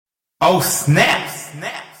Oh, snap!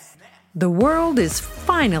 Snap! The world is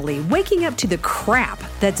finally waking up to the crap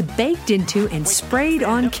that's baked into and sprayed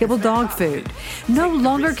on kibble dog food. No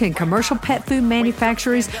longer can commercial pet food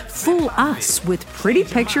manufacturers fool us with pretty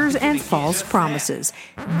pictures and false promises.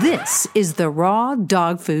 This is the raw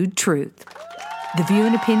dog food truth. The view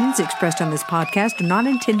and opinions expressed on this podcast are not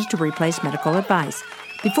intended to replace medical advice.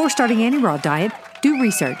 Before starting any raw diet, do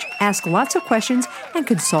research, ask lots of questions, and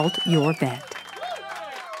consult your vet.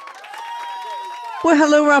 Well,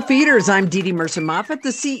 hello, Raw Feeders. I'm Dee Dee Mercer-Moffat, the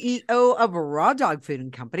CEO of Raw Dog Food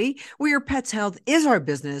and Company, where your pet's health is our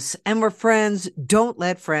business, and where friends don't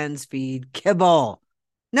let friends feed kibble.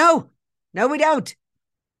 No, we don't.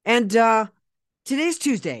 And today's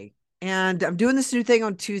Tuesday, and I'm doing this new thing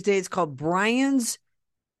on Tuesday. It's called Brian's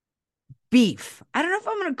Beef. I don't know if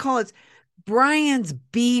I'm going to call it Brian's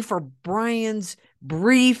Beef or Brian's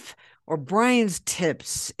Brief or Brian's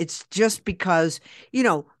Tips. It's just because,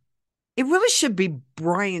 it really should be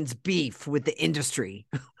Brian's beef with the industry,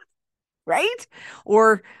 right?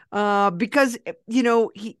 Or because,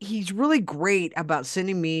 he's really great about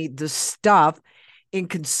sending me the stuff in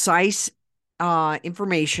concise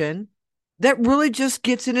information that really just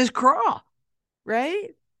gets in his craw, right?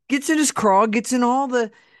 Gets in his craw, gets in all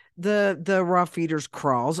the raw feeders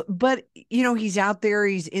crawls. But, he's out there,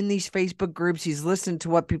 he's in these Facebook groups, he's listening to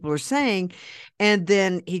what people are saying, and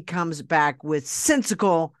then he comes back with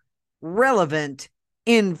sensical, relevant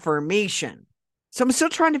information. So I'm still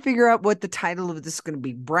trying to figure out what the title of this is going to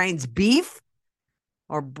be. Brian's Beef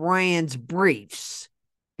or Brian's Briefs?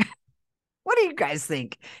 What do you guys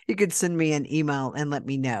think? You could send me an email and let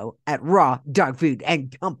me know at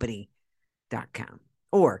rawdogfoodandcompany.com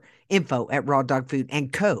or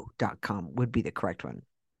info@rawdogfoodandco.com would be the correct one.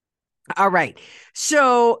 All right.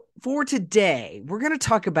 So for today, we're going to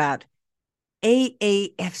talk about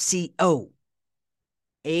AAFCO.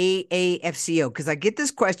 AAFCO, because I get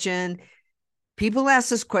this question. People ask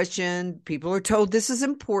this question. People are told this is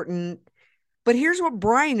important. But here's what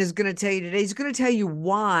Brian is going to tell you today. He's going to tell you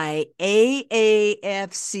why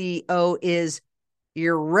AAFCO is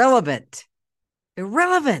irrelevant.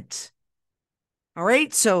 Irrelevant. All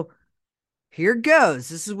right, so here goes.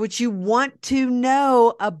 This is what you want to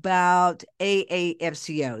know about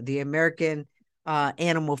AAFCO, the American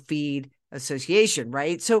Animal Feed Association,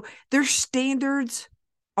 right? So their standards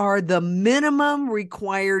are the minimum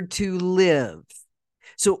required to live.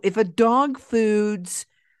 So if a dog food's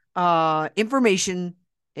information,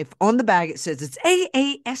 if on the bag it says it's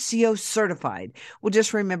AAFCO certified, well,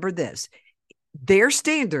 just remember this. Their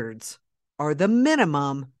standards are the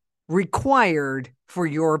minimum required for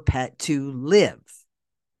your pet to live.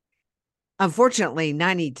 Unfortunately,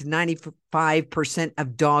 90 to 95%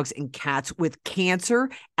 of dogs and cats with cancer,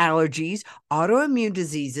 allergies, autoimmune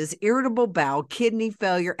diseases, irritable bowel, kidney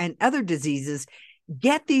failure, and other diseases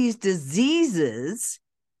get these diseases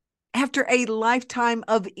after a lifetime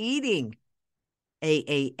of eating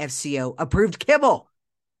AAFCO approved kibble.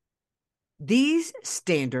 These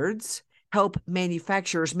standards help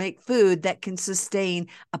manufacturers make food that can sustain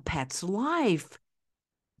a pet's life.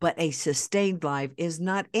 But a sustained life is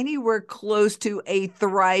not anywhere close to a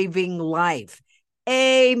thriving life.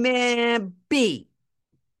 Amen, B.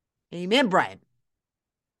 Amen, Brian.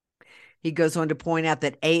 He goes on to point out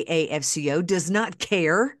that AAFCO does not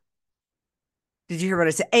care. Did you hear what I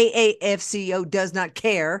said? AAFCO does not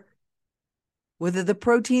care whether the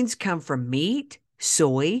proteins come from meat,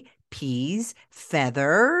 soy, peas,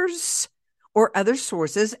 feathers, or other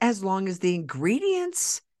sources, as long as the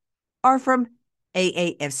ingredients are from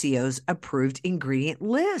AAFCO's approved ingredient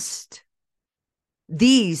list.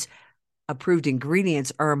 These approved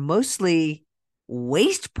ingredients are mostly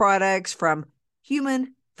waste products from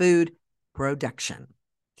human food production.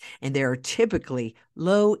 And they are typically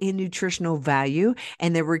low in nutritional value,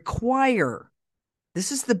 and they require,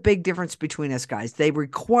 this is the big difference between us guys, they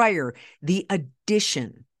require the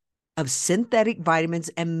addition of synthetic vitamins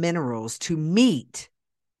and minerals to meet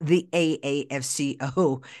the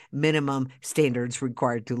AAFCO minimum standards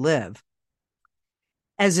required to live.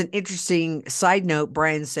 As an interesting side note,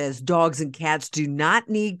 Brian says dogs and cats do not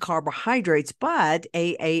need carbohydrates, but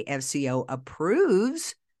AAFCO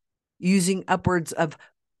approves using upwards of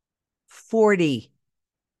 40%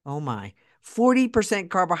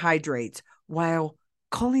 carbohydrates while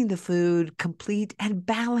calling the food complete and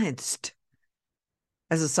balanced.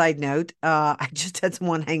 As a side note, I just had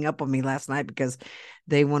someone hang up on me last night because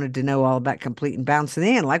they wanted to know all about complete and balanced, and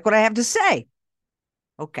they didn't like what I have to say.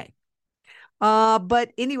 Okay.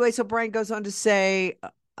 But anyway, so Brian goes on to say,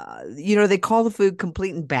 they call the food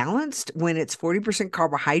complete and balanced when it's 40%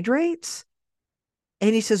 carbohydrates.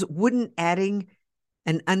 And he says, wouldn't adding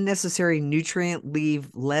An unnecessary nutrient leave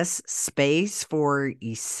less space for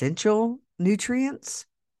essential nutrients?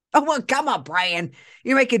 Oh, well, come on, Brian.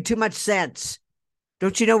 You're making too much sense.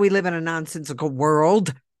 Don't you know we live in a nonsensical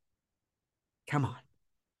world? Come on.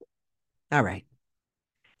 All right.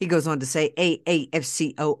 He goes on to say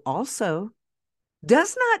AAFCO also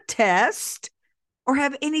does not test or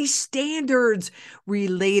have any standards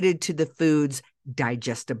related to the food's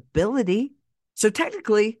digestibility. So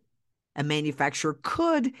technically, a manufacturer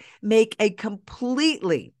could make a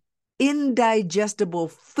completely indigestible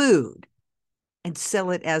food and sell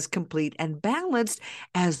it as complete and balanced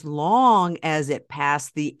as long as it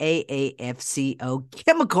passed the AAFCO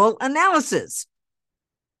chemical analysis.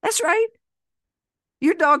 That's right.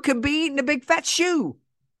 Your dog could be eating a big fat shoe.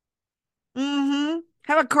 Have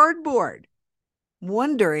a cardboard.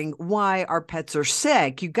 Wondering why our pets are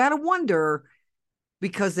sick. You got to wonder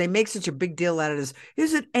because they make such a big deal out of this.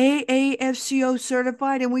 Is it AAFCO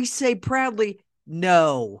certified? And we say proudly,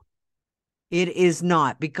 no, it is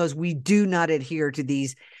not, because we do not adhere to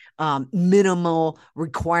these minimal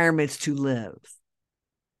requirements to live.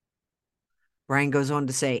 Brian goes on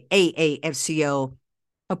to say AAFCO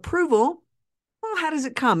approval. Well, how does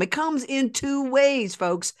it come? It comes in two ways,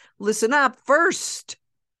 folks. Listen up. First,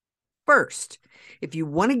 if you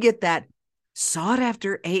want to get that sought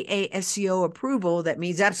after AAFCO approval, that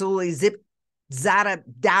means absolutely zip, zada,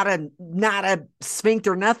 data, nada,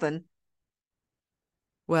 sphincter, nothing.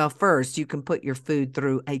 Well, first, you can put your food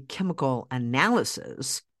through a chemical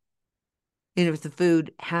analysis. And if the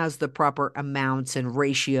food has the proper amounts and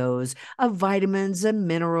ratios of vitamins and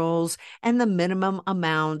minerals and the minimum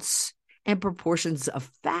amounts and proportions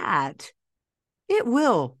of fat, it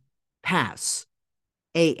will pass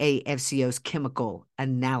AAFCO's chemical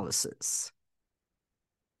analysis.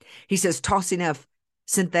 He says toss enough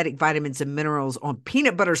synthetic vitamins and minerals on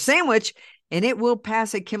peanut butter sandwich and it will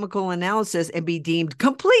pass a chemical analysis and be deemed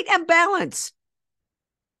complete and balanced.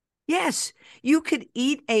 Yes, you could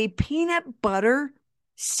eat a peanut butter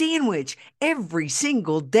sandwich every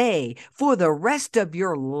single day for the rest of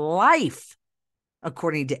your life,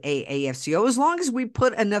 according to AAFCO. As long as we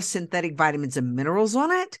put enough synthetic vitamins and minerals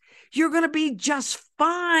on it, you're going to be just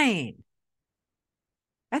fine.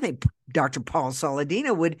 I think Dr. Paul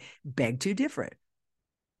Saladino would beg to differ.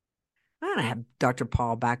 I'm going to have Dr.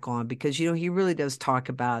 Paul back on because, he really does talk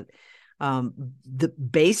about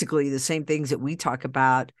basically the same things that we talk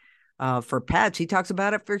about for pets. He talks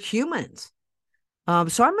about it for humans.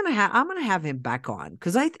 So I'm going to have him back on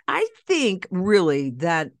because I think really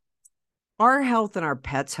that our health and our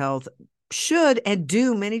pets' health should and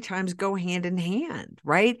do many times go hand in hand,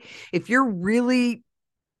 right? If you're really,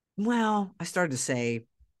 I started to say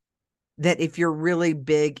that if you're really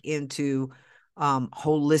big into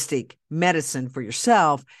holistic medicine for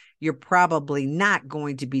yourself, you're probably not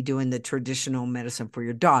going to be doing the traditional medicine for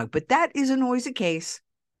your dog. But that isn't always the case.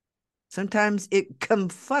 Sometimes it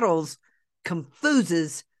confuses,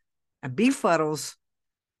 and befuddles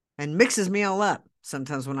and mixes me all up.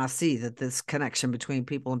 Sometimes when I see that this connection between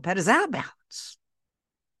people and pet is out of balance.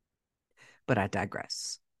 But I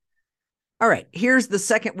digress. All right, here's the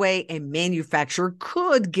second way a manufacturer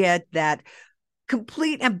could get that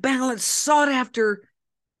complete and balanced, sought after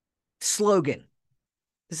slogan.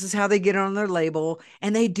 This is how they get it on their label,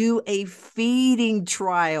 and they do a feeding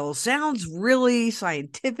trial. Sounds really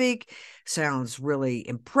scientific, sounds really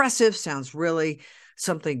impressive, sounds really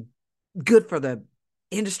something good for the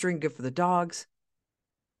industry and good for the dogs.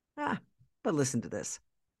 But listen to this.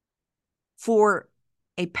 For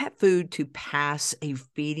a pet food to pass a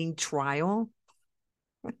feeding trial,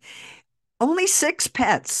 only 6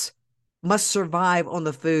 pets must survive on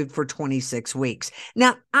the food for 26 weeks.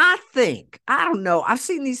 Now, I don't know, I've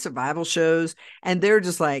seen these survival shows and they're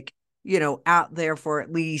just like, out there for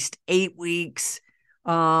at least 8 weeks.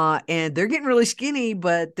 And they're getting really skinny,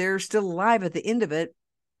 but they're still alive at the end of it.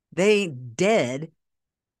 They ain't dead.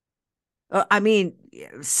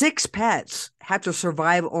 6 pets have to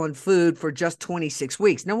survive on food for just 26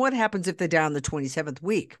 weeks. Now, what happens if they die on the 27th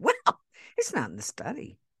week? Well, it's not in the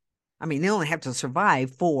study. They only have to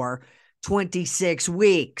survive for 26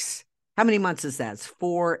 weeks. How many months is that? It's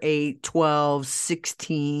 4, 8, 12,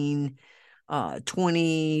 16,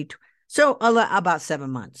 20. So about 7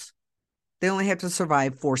 months. They only have to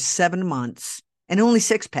survive for 7 months and only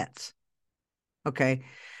 6 pets. Okay.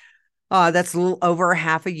 That's a little over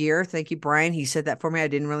half a year. Thank you, Brian. He said that for me. I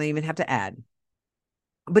didn't really even have to add.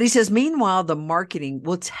 But he says, meanwhile, the marketing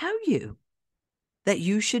will tell you that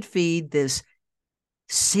you should feed this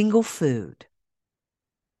single food.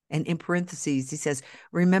 And in parentheses, he says,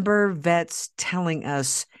 remember vets telling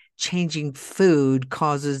us changing food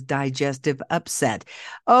causes digestive upset.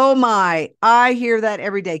 Oh my, I hear that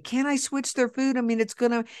every day. Can I switch their food? I mean, is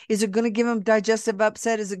it gonna give them digestive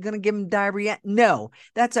upset? Is it gonna give them diarrhea? No,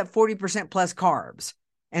 that's at 40% plus carbs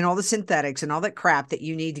and all the synthetics and all that crap that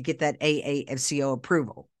you need to get that AAFCO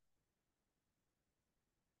approval.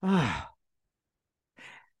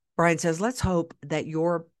 Brian says, let's hope that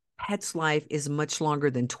your pet's life is much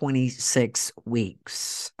longer than 26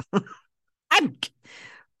 weeks.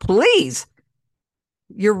 Please.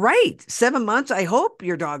 You're right. 7 months. I hope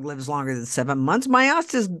your dog lives longer than 7 months. My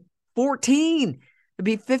Ost is 14. It'll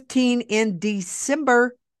be 15 in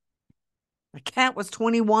December. My cat was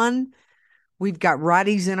 21. We've got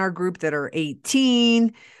Rotties in our group that are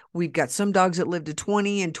 18. We've got some dogs that live to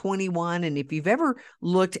 20 and 21. And if you've ever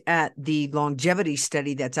looked at the longevity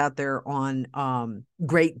study that's out there on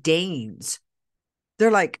Great Danes,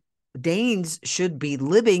 they're like, Danes should be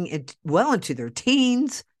living well into their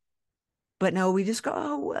teens. But no, we just go,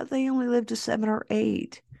 oh, well, they only live to 7 or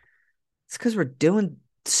 8. It's because we're doing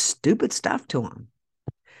stupid stuff to them.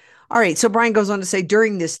 All right. So Brian goes on to say,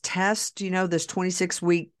 during this test, this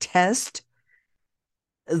 26-week test,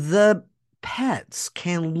 the pets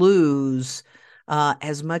can lose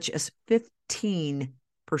as much as 15%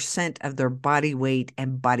 of their body weight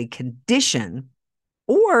and body condition,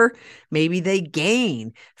 or maybe they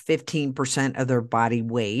gain 15% of their body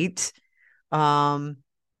weight. And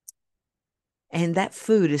that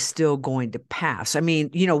food is still going to pass. I mean,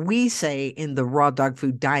 we say in the raw dog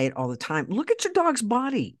food diet all the time, look at your dog's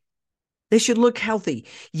body. They should look healthy.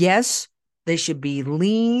 Yes, they should be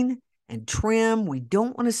lean and trim. We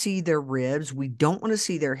don't want to see their ribs. We don't want to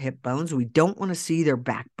see their hip bones. We don't want to see their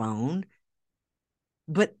backbone.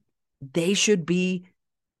 But they should be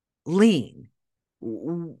lean.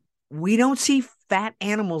 We don't see fat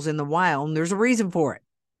animals in the wild, and there's a reason for it.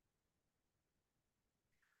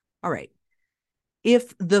 All right.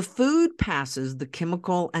 If the food passes the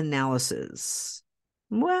chemical analysis,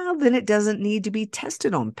 well, then it doesn't need to be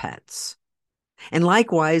tested on pets. And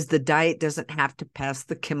likewise, the diet doesn't have to pass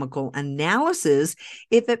the chemical analysis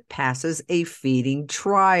if it passes a feeding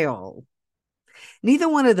trial. Neither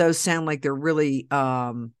one of those sound like they're really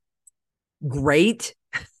great.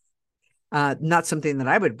 Not something that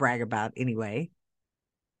I would brag about anyway.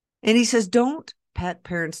 And he says, don't pet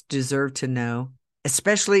parents deserve to know,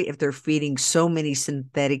 especially if they're feeding so many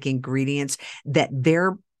synthetic ingredients, that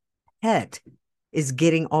their pet is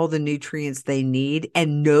getting all the nutrients they need,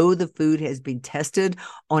 and know the food has been tested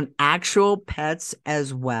on actual pets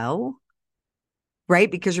as well,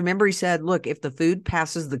 right? Because remember, he said, look, if the food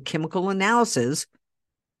passes the chemical analysis,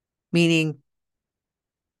 meaning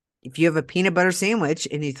if you have a peanut butter sandwich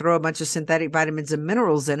and you throw a bunch of synthetic vitamins and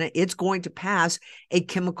minerals in it, it's going to pass a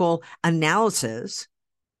chemical analysis.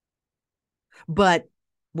 But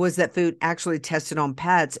was that food actually tested on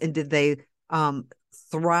pets, and did they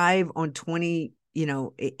thrive on 20,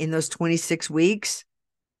 in those 26 weeks?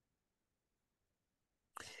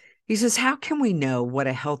 He says, how can we know what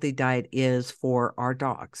a healthy diet is for our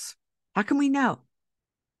dogs? How can we know?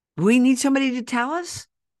 We need somebody to tell us.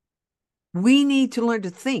 We need to learn to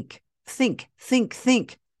think,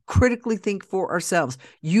 critically think for ourselves,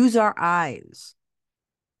 use our eyes.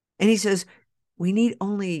 And he says, we need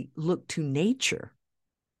only look to nature,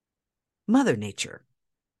 Mother Nature,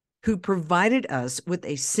 who provided us with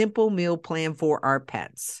a simple meal plan for our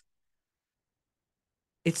pets.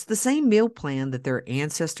 It's the same meal plan that their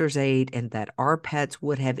ancestors ate and that our pets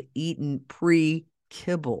would have eaten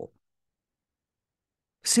pre-kibble.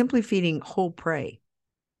 Simply feeding whole prey,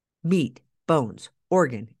 meat, bones,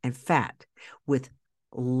 organ, and fat with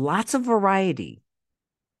lots of variety.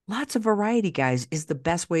 Lots of variety, guys, is the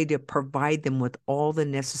best way to provide them with all the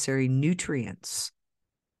necessary nutrients.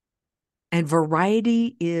 And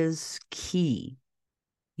variety is key.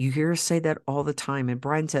 You hear us say that all the time. And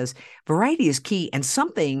Brian says, variety is key, and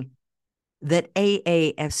something that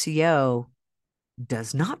AAFCO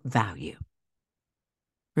does not value.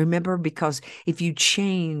 Remember, because if you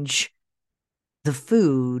change the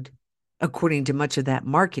food according to much of that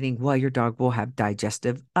marketing, well, your dog will have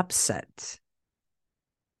digestive upset.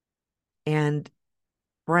 And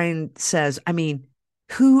Brian says, I mean,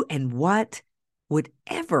 who and what would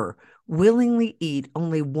ever willingly eat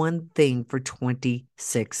only one thing for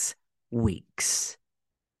 26 weeks?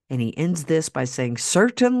 And he ends this by saying,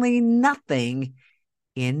 certainly nothing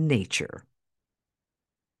in nature.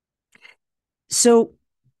 So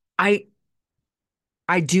I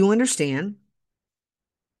do understand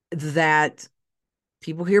that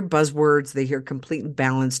people hear buzzwords, they hear complete and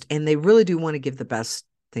balanced, and they really do want to give the best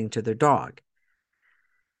thing to their dog.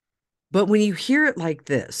 But when you hear it like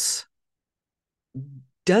this,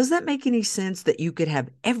 Does that make any sense that you could have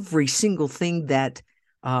every single thing that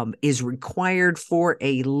is required for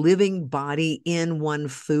a living body in one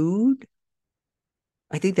food?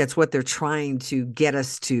 I think that's what they're trying to get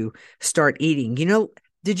us to start eating.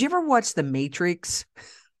 Did you ever watch The Matrix?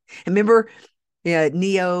 Remember, yeah,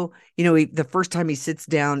 Neo, the first time he sits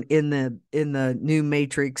down in the new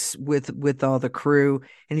Matrix with all the crew,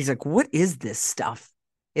 and he's like, "What is this stuff?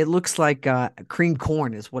 It looks like cream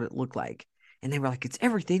corn is what it looked like." And they were like, "It's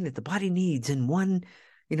everything that the body needs in one,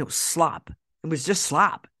 slop." It was just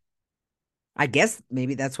slop. I guess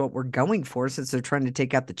maybe that's what we're going for since they're trying to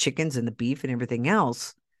take out the chickens and the beef and everything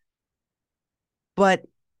else. But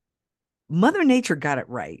Mother Nature got it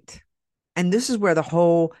right. And this is where the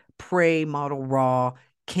whole prey model raw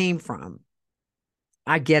came from.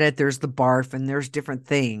 I get it. There's the barf and there's different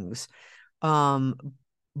things. Um,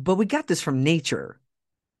 but we got this from nature.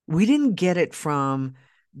 We didn't get it from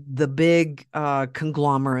the big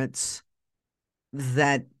conglomerates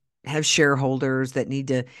that have shareholders that need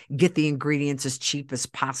to get the ingredients as cheap as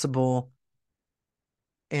possible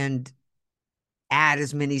and add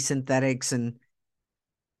as many synthetics and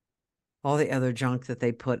all the other junk that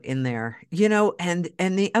they put in there. And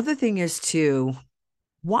the other thing is too,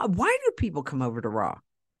 why do people come over to raw?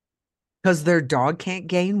 Because their dog can't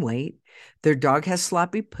gain weight, their dog has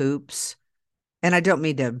sloppy poops, and I don't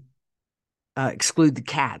mean to exclude the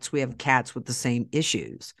cats. We have cats with the same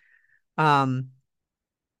issues. Um,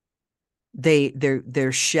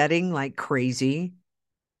 they're shedding like crazy.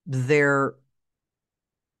 They're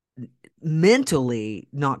mentally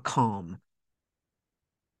not calm.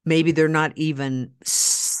 Maybe they're not even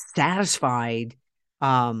satisfied.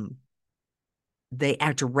 They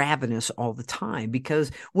act ravenous all the time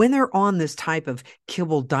because when they're on this type of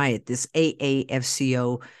kibble diet, this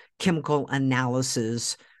AAFCO chemical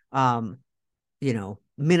analysis,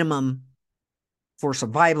 minimum for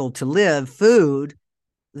survival to live food,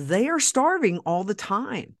 they are starving all the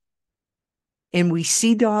time. And we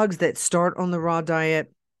see dogs that start on the raw diet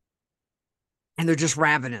and they're just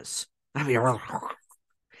ravenous. I mean,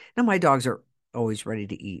 now my dogs are always ready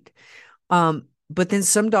to eat. But then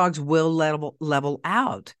some dogs will level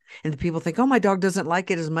out. And the people think, oh, my dog doesn't like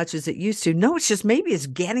it as much as it used to. No, it's just maybe it's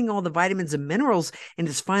getting all the vitamins and minerals and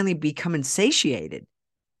it's finally becoming satiated.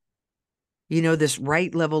 This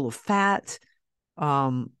right level of fat,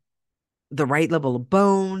 the right level of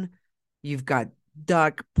bone. You've got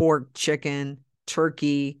duck, pork, chicken,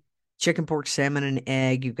 turkey, chicken, pork, salmon, and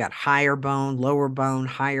egg. You've got higher bone,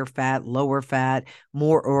 higher fat, lower fat,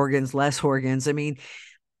 more organs, less organs. I mean,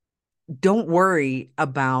 don't worry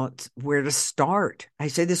about where to start. I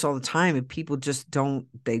say this all the time, and people just don't,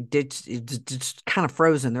 it's just kind of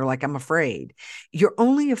frozen. They're like, I'm afraid. You're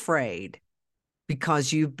only afraid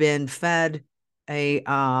because you've been fed a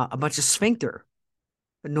bunch of sphincter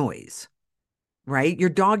noise, right? Your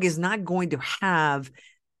dog is not going to have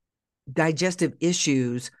digestive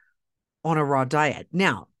issues on a raw diet.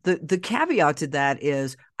 Now, the caveat to that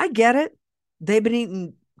is, I get it. They've been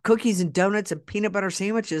eating cookies and donuts and peanut butter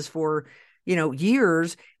sandwiches for,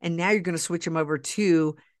 years. And now you're going to switch them over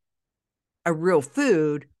to a real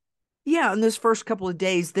food. Yeah. In those first couple of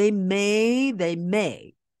days, they may,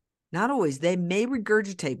 not always, they may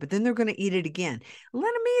regurgitate, but then they're going to eat it again.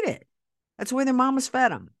 Let them eat it. That's the way their mamas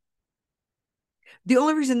fed them. The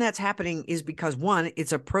only reason that's happening is because, one,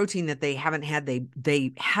 it's a protein that they haven't had.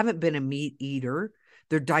 They haven't been a meat eater.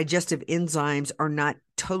 Their digestive enzymes are not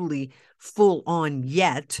totally full on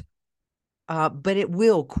yet, but it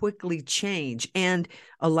will quickly change. And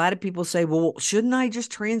a lot of people say, well, shouldn't I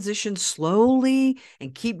just transition slowly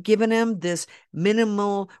and keep giving them this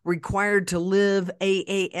minimal required to live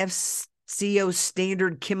AAFCO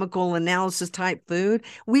standard chemical analysis type food?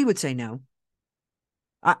 We would say no.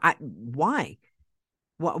 Why?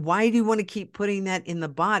 Why do you want to keep putting that in the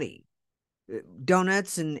body?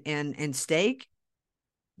 Donuts and steak?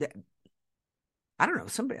 I don't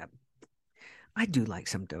know. I do like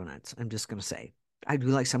some donuts. I'm just going to say, I do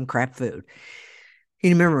like some crap food.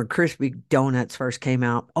 You remember when crispy donuts first came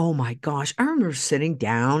out? Oh my gosh. I remember sitting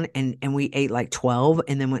down and we ate like 12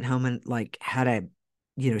 and then went home and like had a,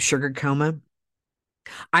 sugar coma.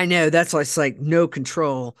 I know that's like no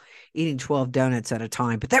control eating 12 donuts at a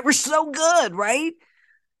time, but that were so good, right?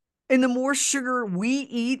 And the more sugar we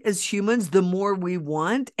eat as humans, the more we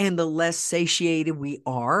want, and the less satiated we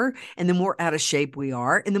are, and the more out of shape we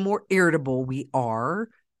are, and the more irritable we are.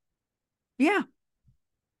 Yeah.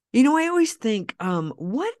 I always think,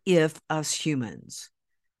 what if us humans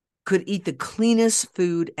could eat the cleanest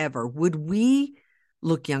food ever? Would we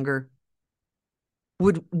look younger?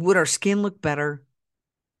 Would our skin look better?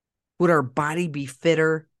 Would our body be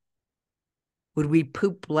fitter? Would we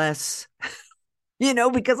poop less?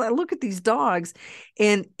 Because I look at these dogs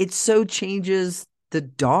and it so changes the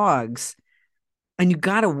dogs. And you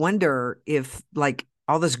got to wonder if, like,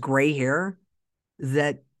 all this gray hair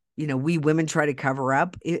that, we women try to cover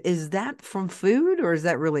up, is that from food or is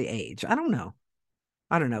that really age? I don't know.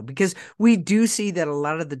 Because we do see that a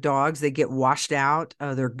lot of the dogs, they get washed out.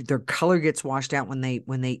 Their color gets washed out when they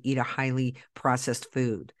eat a highly processed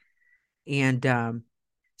food. And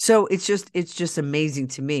so it's just amazing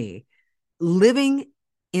to me. Living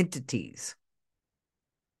entities,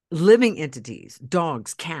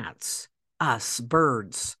 dogs, cats, us,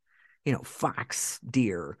 birds, fox,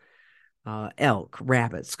 deer, elk,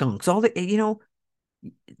 rabbits, skunks, all the,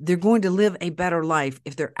 they're going to live a better life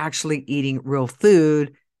if they're actually eating real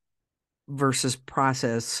food versus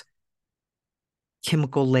processed,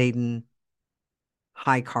 chemical-laden,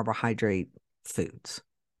 high carbohydrate foods.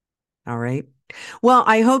 All right. Well,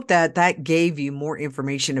 I hope that gave you more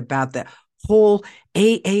information about the whole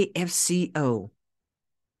AAFCO.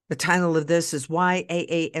 The title of this is Why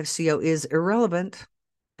AAFCO is Irrelevant.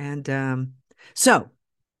 And so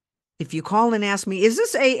if you call and ask me, is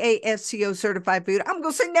this AAFCO certified food? I'm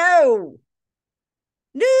going to say no.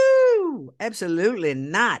 No, absolutely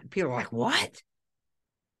not. People are like, what?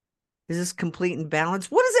 Is this complete and balanced?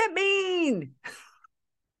 What does that mean?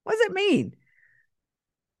 What does that mean?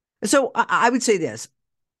 So I would say this.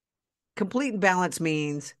 Complete and balanced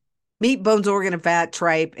means meat, bones, organ, and fat,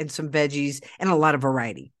 tripe, and some veggies, and a lot of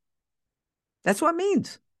variety. That's what it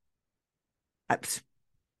means.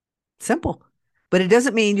 Simple. But it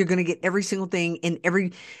doesn't mean you're going to get every single thing in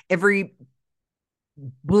every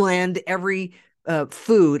blend, every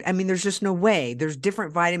food. I mean, there's just no way. There's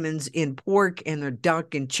different vitamins in pork and the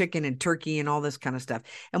duck and chicken and turkey and all this kind of stuff.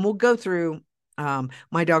 And we'll go through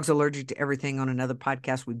My Dog's Allergic to Everything on another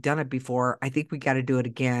podcast. We've done it before. I think we got to do it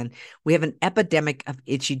again. We have an epidemic of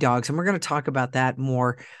itchy dogs, and we're going to talk about that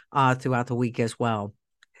more throughout the week as well.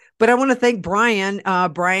 But I want to thank Brian.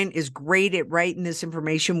 Brian is great at writing this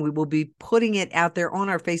information. We will be putting it out there on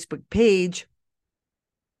our Facebook page.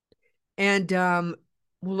 And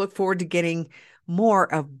we'll look forward to getting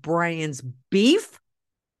more of Brian's beef.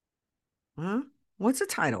 Huh? What's the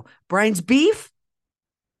title? Brian's beef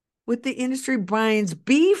with the industry. Brian's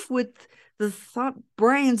beef with the thought.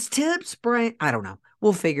 Brian's tips. Brian, I don't know.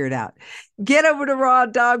 We'll figure it out. Get over to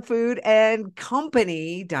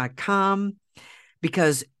rawdogfoodandcompany.com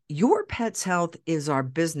because your pet's health is our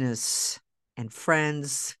business. And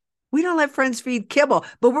friends, we don't let friends feed kibble,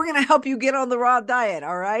 but we're going to help you get on the raw diet.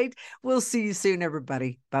 All right. We'll see you soon,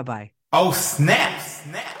 everybody. Bye-bye. Oh, snap.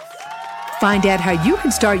 Find out how you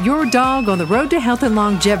can start your dog on the road to health and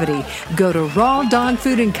longevity. Go to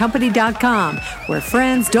rawdogfoodandcompany.com, where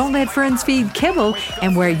friends don't let friends feed kibble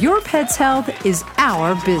and where your pet's health is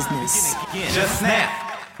our business. Just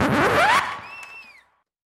snap.